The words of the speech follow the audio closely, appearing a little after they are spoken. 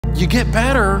You get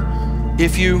better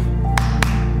if you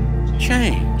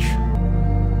change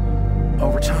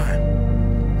over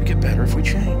time. We get better if we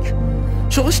change.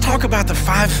 So let's talk about the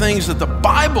 5 things that the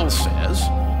Bible says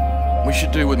we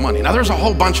should do with money. Now, there's a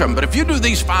whole bunch of them, but if you do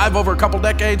these 5 over a couple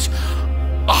decades,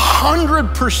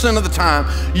 100% of the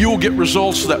time, you will get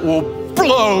results that will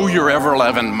blow your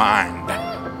ever-loving mind.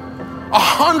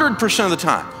 100% of the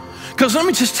time. Because let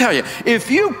me just tell you, if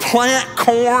you plant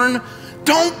corn,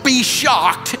 don't be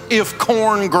shocked if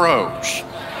corn grows.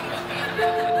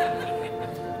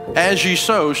 As ye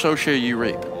sow, so shall you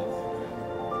reap.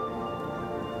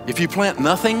 If you plant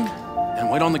nothing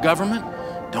and wait on the government,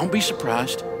 don't be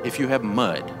surprised if you have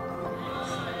mud.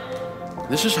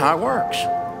 This is how it works.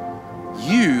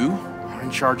 You are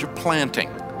in charge of planting.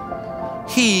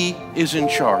 He is in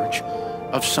charge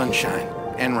of sunshine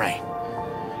and rain.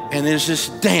 And there's this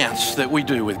dance that we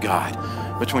do with God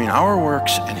between our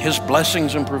works and His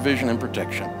blessings and provision and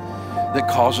protection that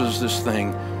causes this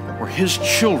thing where His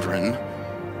children,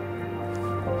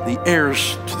 the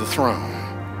heirs to the throne,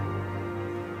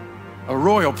 a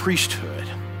royal priesthood,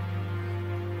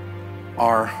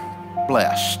 are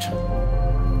blessed.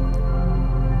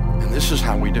 And this is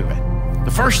how we do it.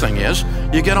 The first thing is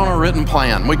you get on a written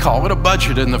plan. We call it a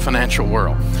budget in the financial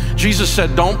world. Jesus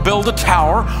said, don't build a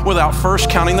tower without first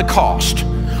counting the cost,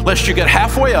 lest you get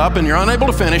halfway up and you're unable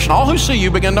to finish, and all who see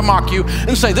you begin to mock you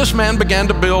and say, this man began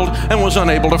to build and was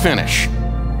unable to finish.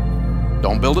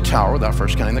 Don't build a tower without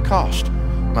first counting the cost.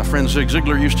 My friend Zig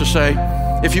Ziglar used to say,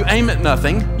 if you aim at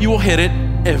nothing, you will hit it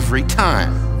every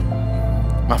time.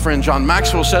 My friend John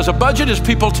Maxwell says, a budget is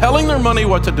people telling their money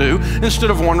what to do instead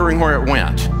of wondering where it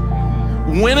went.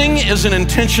 Winning is an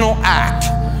intentional act.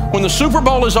 When the Super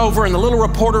Bowl is over and the little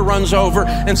reporter runs over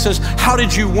and says, how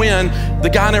did you win? The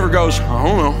guy never goes, I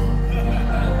don't know.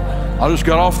 I just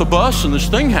got off the bus and this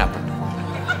thing happened.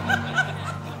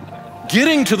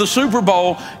 Getting to the Super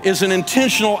Bowl is an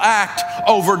intentional act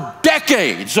over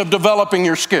decades of developing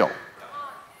your skill.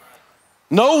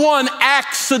 No one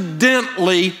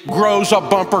accidentally grows a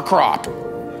bumper crop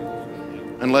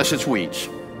unless it's weeds.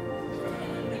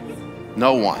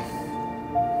 No one.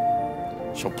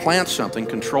 So plant something,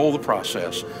 control the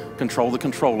process, control the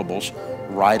controllables,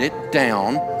 write it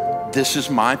down. This is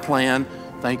my plan.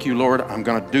 Thank you, Lord. I'm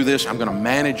going to do this. I'm going to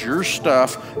manage your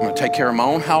stuff. I'm going to take care of my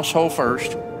own household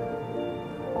first.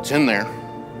 It's in there,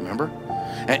 remember?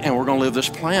 And we're going to live this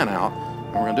plan out,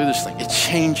 and we're going to do this thing. It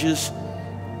changes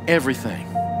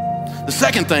everything. The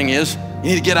second thing is you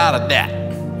need to get out of debt.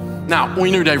 Now,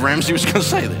 we knew Dave Ramsey was going to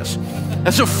say this.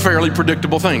 That's a fairly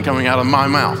predictable thing coming out of my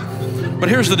mouth. But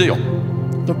here's the deal.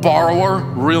 The borrower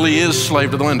really is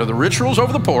slave to the lender. The rich rules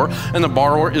over the poor, and the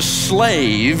borrower is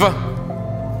slave to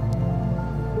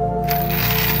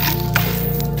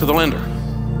the lender.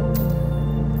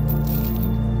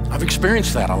 I've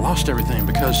experienced that. I lost everything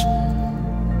because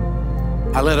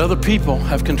I let other people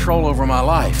have control over my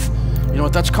life. You know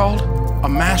what that's called? A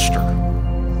master.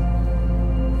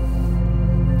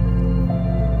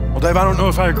 Well, Dave, I don't know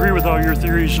if I agree with all your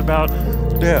theories about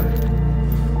debt.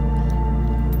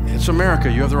 It's America.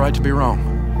 You have the right to be wrong.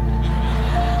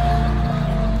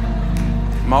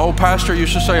 My old pastor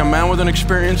used to say, a man with an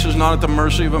experience is not at the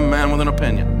mercy of a man with an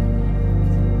opinion.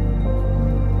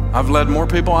 I've led more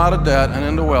people out of debt and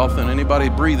into wealth than anybody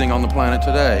breathing on the planet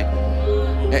today.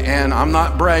 And I'm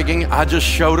not bragging. I just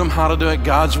showed them how to do it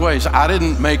God's ways. I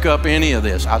didn't make up any of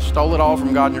this. I stole it all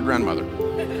from God and your grandmother.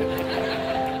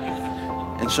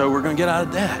 And so we're going to get out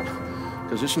of debt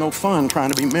because it's no fun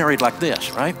trying to be married like this,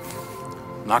 right?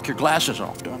 Knock your glasses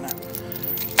off doing that.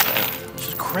 This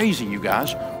is crazy, you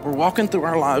guys. We're walking through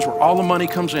our lives where all the money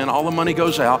comes in, all the money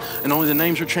goes out, and only the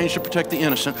names are changed to protect the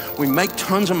innocent. We make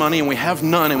tons of money and we have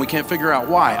none, and we can't figure out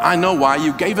why. I know why.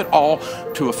 You gave it all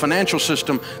to a financial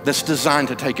system that's designed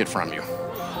to take it from you.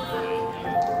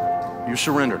 You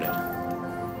surrendered it.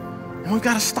 And we've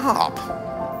got to stop.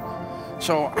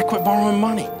 So I quit borrowing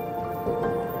money.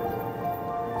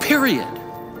 Period.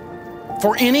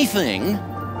 For anything,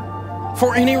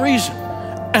 for any reason.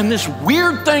 And this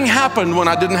weird thing happened when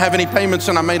I didn't have any payments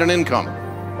and I made an income.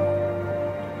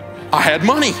 I had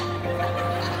money.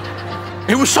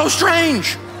 It was so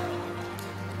strange.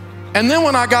 And then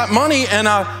when I got money and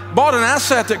I bought an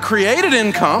asset that created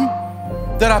income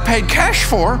that I paid cash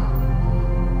for,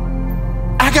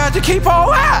 I got to keep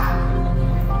all that.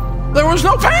 There was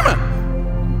no payment,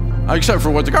 except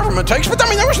for what the government takes, but I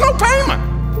mean, there was no payment.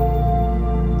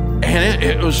 And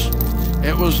it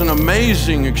was an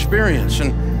amazing experience.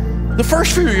 And the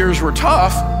first few years were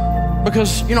tough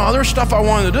because, you know, there's stuff I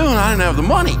wanted to do and I didn't have the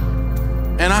money.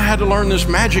 And I had to learn this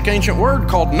magic ancient word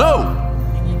called no.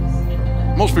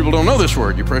 Most people don't know this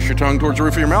word. You press your tongue towards the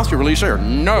roof of your mouth, you release air.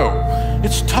 No,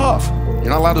 it's tough. You're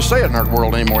not allowed to say it in our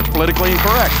world anymore. It's politically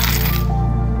incorrect.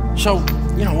 So,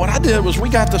 what I did was we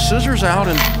got the scissors out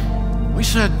and we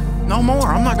said, no more.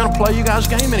 I'm not going to play you guys'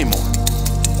 game anymore.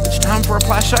 It's time for a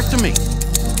plastectomy.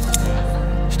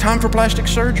 It's time for plastic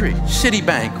surgery.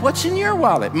 Citibank, what's in your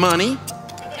wallet? Money.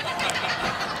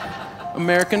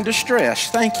 American Distress,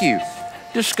 thank you.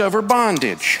 Discover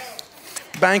Bondage.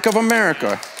 Bank of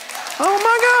America. Oh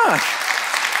my gosh.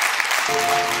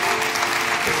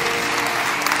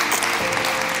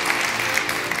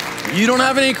 You don't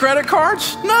have any credit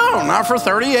cards? No, not for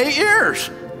 38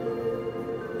 years.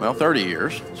 Well, 30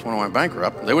 years. That's when I went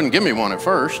bankrupt. They wouldn't give me one at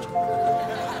first.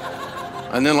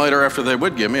 And then later, after they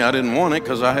would give me, I didn't want it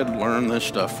because I had learned this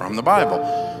stuff from the Bible.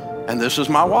 And this is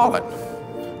my wallet.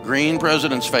 Green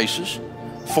president's faces,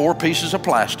 4 pieces of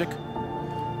plastic,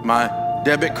 my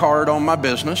debit card on my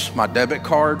business, my debit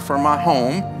card for my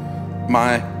home,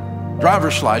 my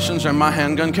driver's license, and my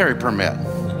handgun carry permit.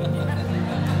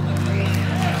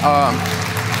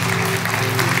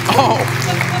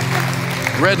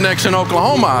 Rednecks in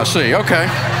Oklahoma, I see, okay.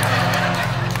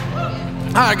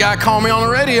 I had a guy call me on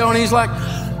the radio and he's like,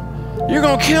 you're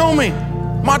gonna kill me.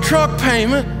 My truck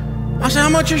payment. I said, how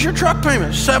much is your truck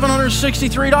payment?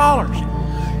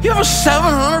 $763. You have a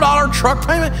 $700 truck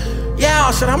payment? Yeah,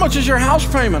 I said, how much is your house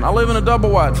payment? I live in a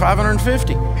double wide,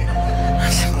 $550.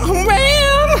 I said, oh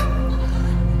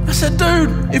man. I said,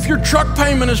 dude, if your truck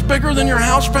payment is bigger than your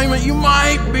house payment, you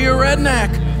might be a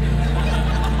redneck.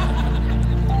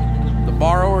 The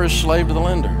borrower is slave to the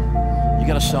lender. You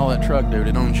got to sell that truck, dude.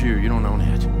 It owns you. You don't own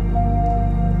it.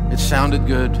 It sounded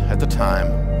good at the time.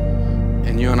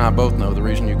 And you and I both know the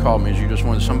reason you called me is you just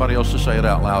wanted somebody else to say it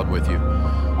out loud with you,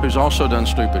 who's also done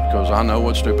stupid, because I know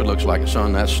what stupid looks like.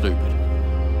 Son, that's stupid.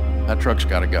 That truck's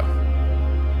got to go.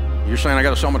 You're saying I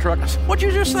got to sell my truck? I said, what'd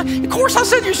you just say? Of course I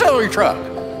said you sell your truck.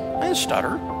 I didn't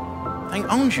stutter. The thing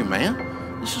owns you, man.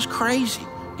 This is crazy.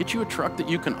 Get you a truck that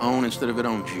you can own instead of it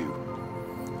owns you.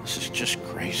 This is just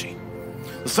crazy.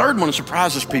 The third one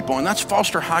surprises people, and that's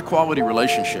foster high-quality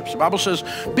relationships. The Bible says,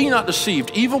 be not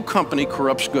deceived. Evil company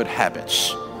corrupts good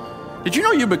habits. Did you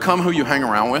know you become who you hang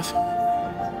around with?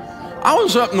 I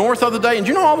was up north the other day, and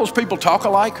do you know all those people talk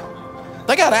alike?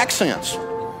 They got accents.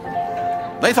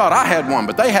 They thought I had one,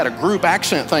 but they had a group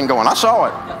accent thing going. I saw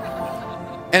it.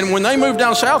 And when they moved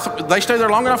down south, they stay there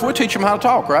long enough, we'll teach them how to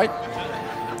talk, right?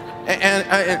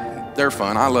 And they're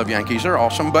fun. I love Yankees. They're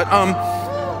awesome. But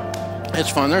it's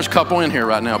fun. There's a couple in here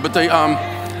right now. But we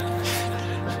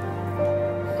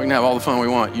can have all the fun we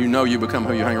want. You know you become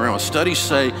who you hang around with. Studies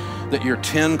say that your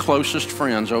 10 closest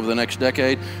friends over the next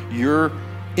decade, your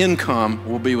income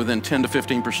will be within 10 to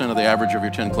 15% of the average of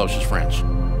your 10 closest friends.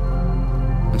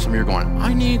 And some of you are going,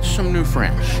 I need some new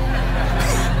friends.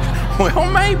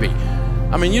 Well, maybe.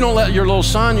 I mean, you don't let your little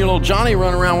son, your little Johnny,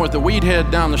 run around with a weed head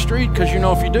down the street, because you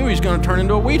know if you do, he's going to turn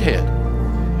into a weed head,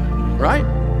 right?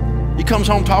 He comes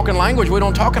home talking language we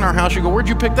don't talk in our house. You go, where'd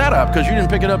you pick that up? Because you didn't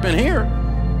pick it up in here.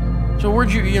 So where'd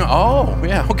you know, oh,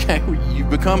 yeah, okay. You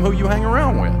become who you hang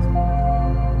around with.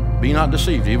 Be not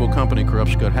deceived. Evil company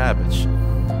corrupts good habits.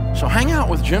 So hang out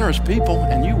with generous people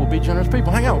and you will be generous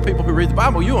people. Hang out with people who read the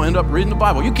Bible. You'll end up reading the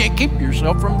Bible. You can't keep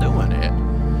yourself from doing it.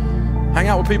 Hang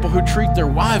out with people who treat their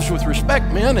wives with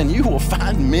respect, men, and you will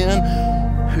find men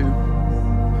who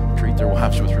treat their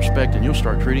wives with respect, and you'll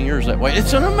start treating yours that way.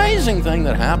 It's an amazing thing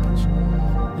that happens.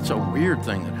 It's a weird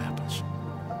thing that happens.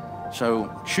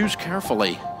 So choose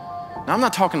carefully. Now, I'm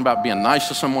not talking about being nice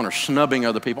to someone or snubbing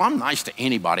other people. I'm nice to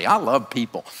anybody. I love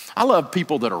people. I love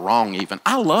people that are wrong even.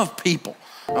 I love people,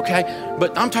 okay?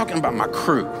 But I'm talking about my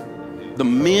crew, the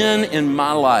men in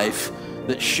my life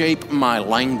that shape my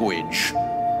language,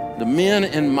 the men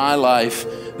in my life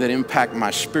that impact my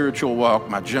spiritual walk,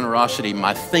 my generosity,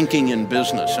 my thinking in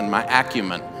business, and my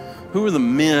acumen. Who are the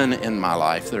men in my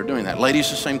life that are doing that?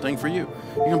 Ladies, the same thing for you.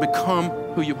 You're going to become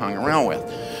who you hang around with.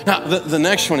 Now, the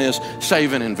next one is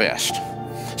save and invest.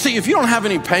 See, if you don't have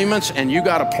any payments and you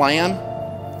got a plan,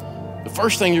 the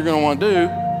first thing you're going to want to do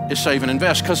is save and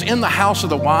invest, because in the house of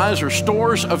the wise are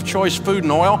stores of choice food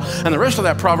and oil. And the rest of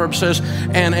that proverb says,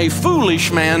 and a foolish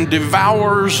man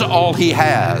devours all he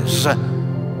has.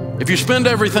 If you spend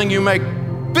everything you make,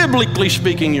 biblically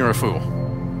speaking, you're a fool.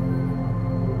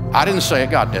 I didn't say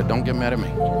it, God did. Don't get mad at me.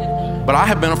 But I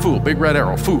have been a fool. Big red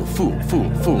arrow. Fool, fool,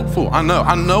 fool, fool, fool. I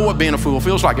know what being a fool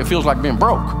feels like. It feels like being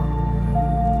broke,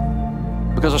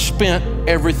 because I spent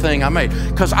everything I made.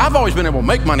 Because I've always been able to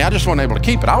make money. I just wasn't able to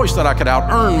keep it. I always thought I could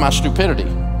out-earn my stupidity.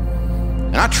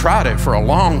 And I tried it for a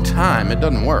long time. It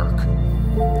doesn't work.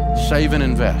 Save and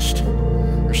invest.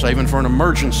 You're saving for an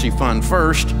emergency fund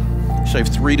first, Save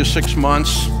 3 to 6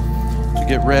 months to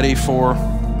get ready for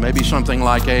maybe something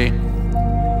like a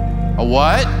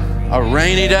what? A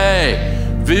rainy day.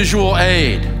 Visual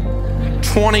aid.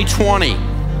 2020.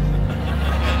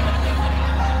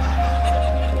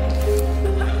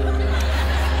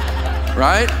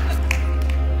 Right?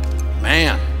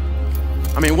 Man.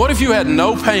 I mean, what if you had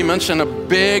no payments and a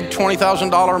big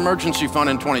 $20,000 emergency fund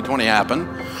in 2020 happened?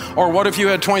 Or what if you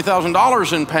had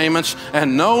 $20,000 in payments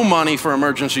and no money for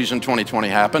emergencies in 2020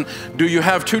 happened? Do you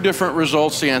have two different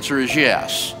results? The answer is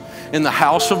yes. In the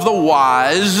house of the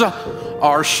wise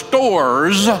are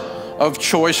stores of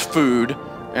choice food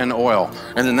and oil.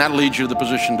 And then that leads you to the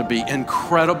position to be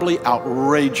incredibly,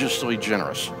 outrageously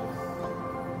generous.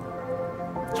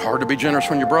 It's hard to be generous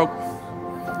when you're broke.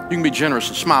 You can be generous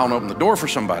and smile and open the door for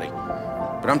somebody.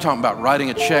 But I'm talking about writing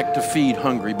a check to feed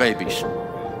hungry babies.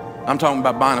 I'm talking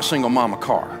about buying a single mom a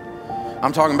car.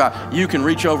 I'm talking about you can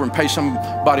reach over and pay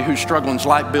somebody who's struggling's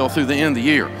light bill through the end of the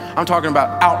year. I'm talking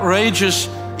about outrageous,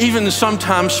 even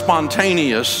sometimes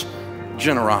spontaneous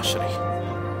generosity.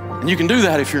 And you can do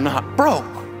that if you're not broke.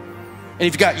 And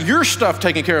if you've got your stuff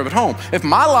taken care of at home. If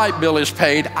my light bill is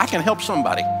paid, I can help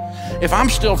somebody. If I'm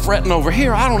still fretting over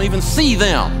here, I don't even see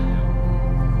them.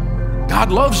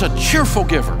 God loves a cheerful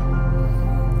giver.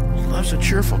 He loves a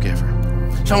cheerful giver.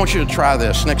 So I want you to try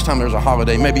this next time there's a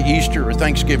holiday, maybe Easter or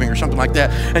Thanksgiving or something like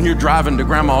that, and you're driving to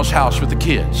grandma's house with the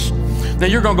kids. Now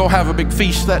you're gonna go have a big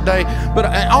feast that day, but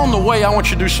on the way, I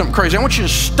want you to do something crazy. I want you to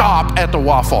stop at the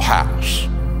Waffle House.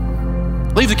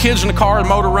 Leave the kids in the car, the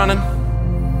motor running.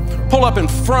 Pull up in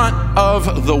front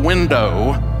of the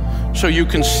window so you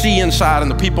can see inside and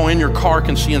the people in your car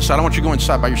can see inside. I want you to go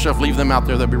inside by yourself, leave them out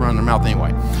there, they'll be running their mouth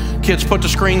anyway. Kids, put the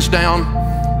screens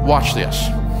down, watch this.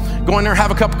 Go in there, have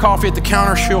a cup of coffee at the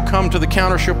counter. She'll come to the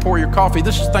counter, she'll pour your coffee.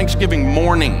 This is Thanksgiving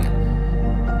morning. You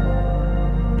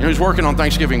know who's working on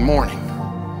Thanksgiving morning?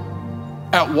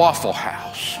 At Waffle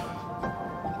House.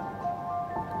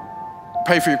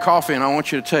 Pay for your coffee, and I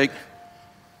want you to take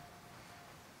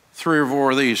 3 or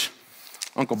 4 of these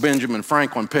Uncle Benjamin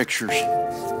Franklin pictures,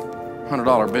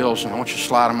 $100 bills, and I want you to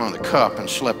slide them on the cup and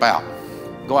slip out.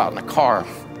 Go out in the car,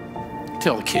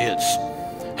 tell the kids,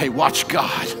 hey, watch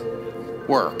God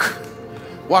work.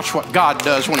 Watch what God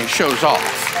does when he shows off.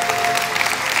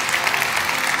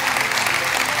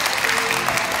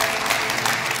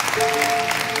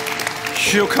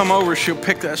 She'll come over, she'll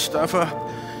pick that stuff up,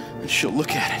 and she'll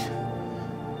look at it.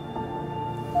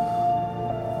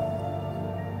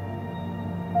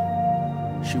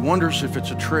 She wonders if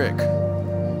it's a trick.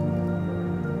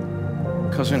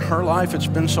 Because in her life, it's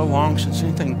been so long since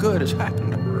anything good has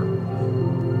happened to her.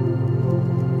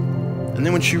 And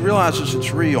then when she realizes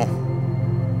it's real,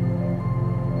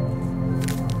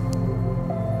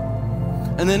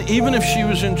 and then even if she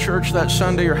was in church that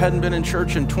Sunday or hadn't been in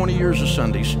church in 20 years of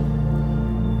Sundays,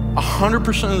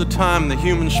 100% of the time the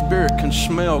human spirit can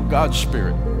smell God's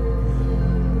spirit.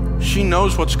 She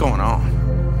knows what's going on.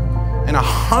 And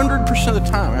 100% of the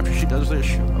time after she does this,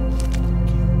 she'll go.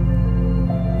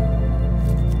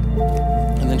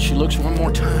 And then she looks one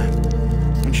more time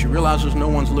and she realizes no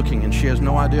one's looking and she has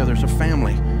no idea there's a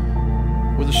family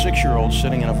with a 6-year-old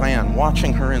sitting in a van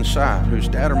watching her inside whose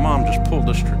dad or mom just pulled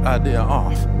this idea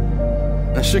off.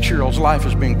 And the 6-year-old's life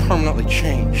is being permanently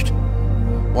changed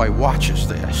while he watches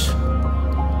this.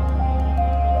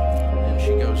 And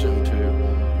she goes into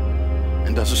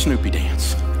and does a Snoopy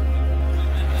dance.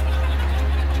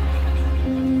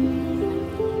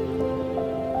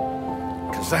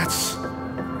 Because that's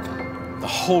the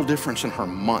whole difference in her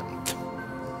month.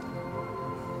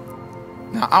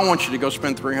 Now, I want you to go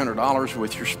spend $300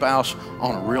 with your spouse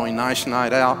on a really nice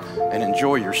night out and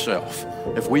enjoy yourself.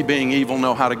 If we, being evil,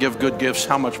 know how to give good gifts,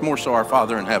 how much more so our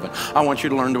Father in heaven? I want you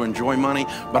to learn to enjoy money,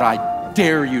 but I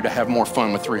dare you to have more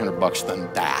fun with $300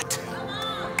 than that.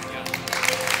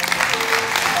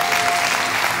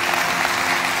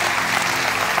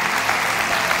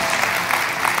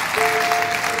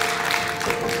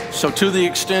 So to the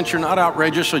extent you're not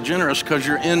outrageously generous because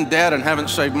you're in debt and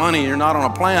haven't saved money, and you're not on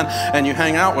a plan, and you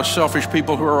hang out with selfish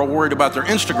people who are worried about their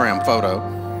Instagram photo,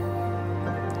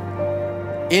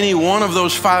 any one of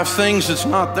those 5 things that's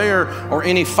not there, or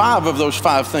any 5 of those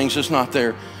 5 things that's not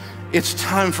there, it's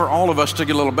time for all of us to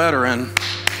get a little better and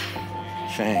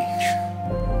change.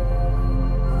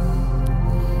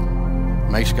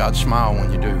 Makes God smile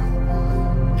when you do.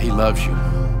 He loves you.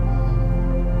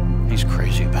 He's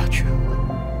crazy about you.